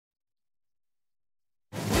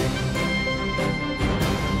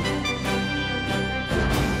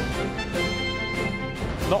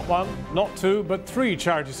Not one, not two, but three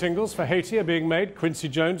charity singles for Haiti are being made. Quincy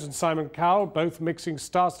Jones and Simon Cowell, both mixing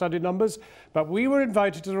star-studded numbers. But we were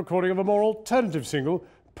invited to the recording of a more alternative single.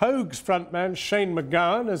 Pogue's frontman Shane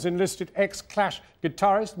Macgowan has enlisted ex-Clash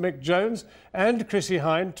guitarist Mick Jones and Chrissie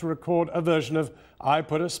Hynde to record a version of I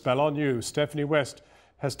Put a Spell on You. Stephanie West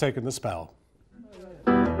has taken the spell.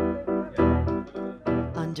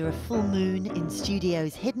 Under a full moon in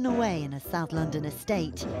studios hidden away in a South London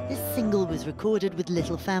estate, this single was recorded with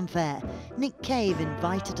little fanfare. Nick Cave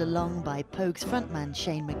invited along by Pogue's frontman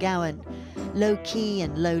Shane Macgowan. Low-key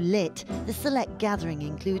and low-lit, the select gathering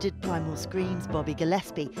included Primal Scream's Bobby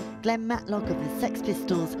Gillespie, Glenn Matlock of the Sex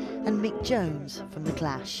Pistols and Mick Jones from The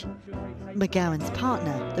Clash. Macgowan's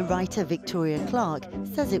partner, the writer Victoria Clark,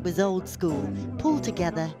 says it was old school, pulled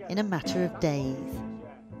together in a matter of days.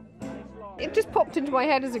 It just popped into my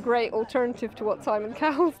head as a great alternative to what Simon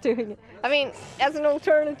Cowell's doing. I mean, as an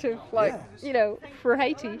alternative, like, you know, for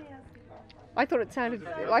Haiti. I thought it sounded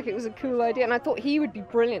like it was a cool idea, and I thought he would be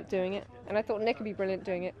brilliant doing it, and I thought Nick would be brilliant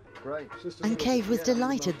doing it. And Cave was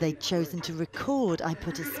delighted they'd chosen to record I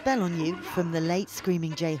Put a Spell on You from the late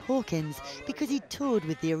Screaming Jay Hawkins because he'd toured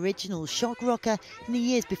with the original shock rocker in the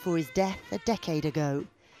years before his death a decade ago.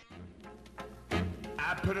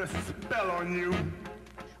 I put a spell on you.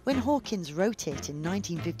 When Hawkins wrote it in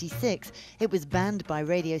 1956, it was banned by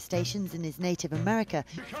radio stations in his native America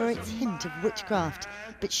for its hint of witchcraft.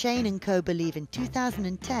 But Shane and co believe in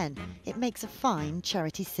 2010 it makes a fine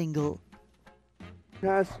charity single.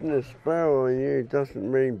 Casting a spell on you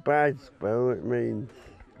doesn't mean bad spell, it means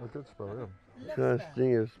a good spell, yeah.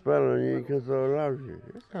 Casting a spell on you because I love you.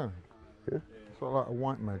 Yeah. Yeah. Sort of like a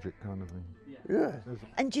white magic kind of thing. Yeah.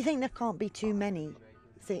 And do you think there can't be too many?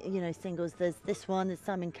 You know, singles. There's this one, there's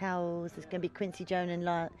Simon Cowell's, there's going to be Quincy Jones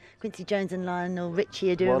and Lionel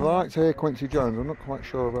Richie are doing. Well, I like to hear Quincy Jones. I'm not quite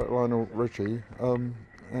sure about Lionel Richie, and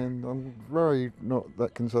I'm very not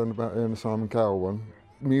that concerned about hearing the Simon Cowell one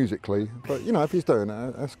musically. But you know, if he's doing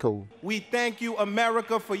it, that's cool. We thank you,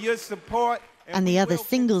 America, for your support. And the other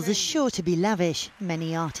singles are sure to be lavish.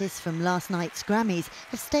 Many artists from last night's Grammys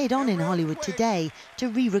have stayed on in Hollywood today to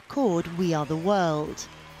re-record We Are the World.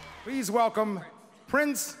 Please welcome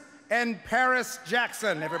Prince and Paris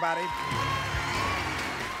Jackson, everybody.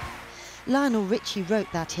 Lionel Richie wrote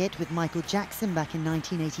that hit with Michael Jackson back in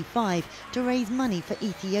 1985 to raise money for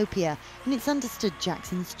Ethiopia, and it's understood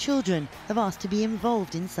Jackson's children have asked to be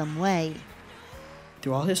involved in some way.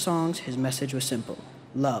 Through all his songs, his message was simple: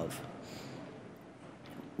 love.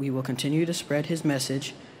 We will continue to spread his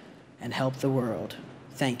message and help the world.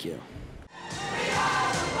 Thank you.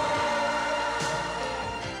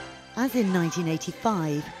 As in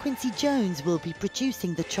 1985, Quincy Jones will be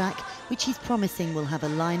producing the track, which he's promising will have a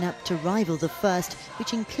lineup to rival the first,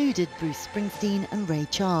 which included Bruce Springsteen and Ray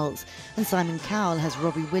Charles. And Simon Cowell has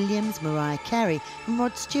Robbie Williams, Mariah Carey and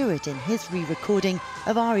Rod Stewart in his re-recording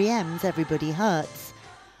of R.E.M's Everybody Hurts.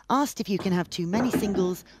 Asked if you can have too many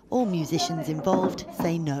singles, all musicians involved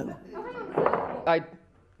say no. I'd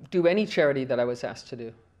do any charity that I was asked to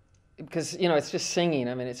do. Because, you know, it's just singing.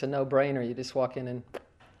 I mean, it's a no-brainer. You just walk in and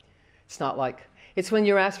it's not like, it's when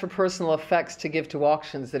you're asked for personal effects to give to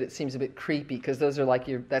auctions that it seems a bit creepy, because those are like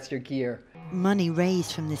that's your gear. Money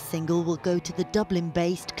raised from this single will go to the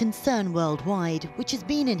Dublin-based Concern Worldwide, which has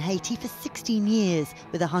been in Haiti for 16 years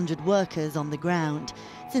with 100 workers on the ground.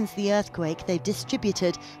 Since the earthquake, they've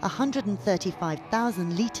distributed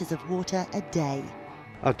 135,000 litres of water a day.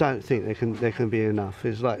 I don't think there can be enough.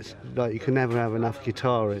 It's like you can never have enough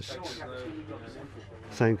guitarists.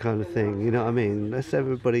 Same kind of thing, you know what I mean? Let's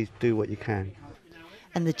everybody do what you can.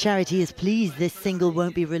 And the charity is pleased this single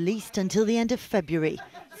won't be released until the end of February.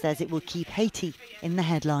 Says it will keep Haiti in the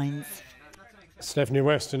headlines. Stephanie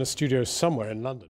West in a studio somewhere in London.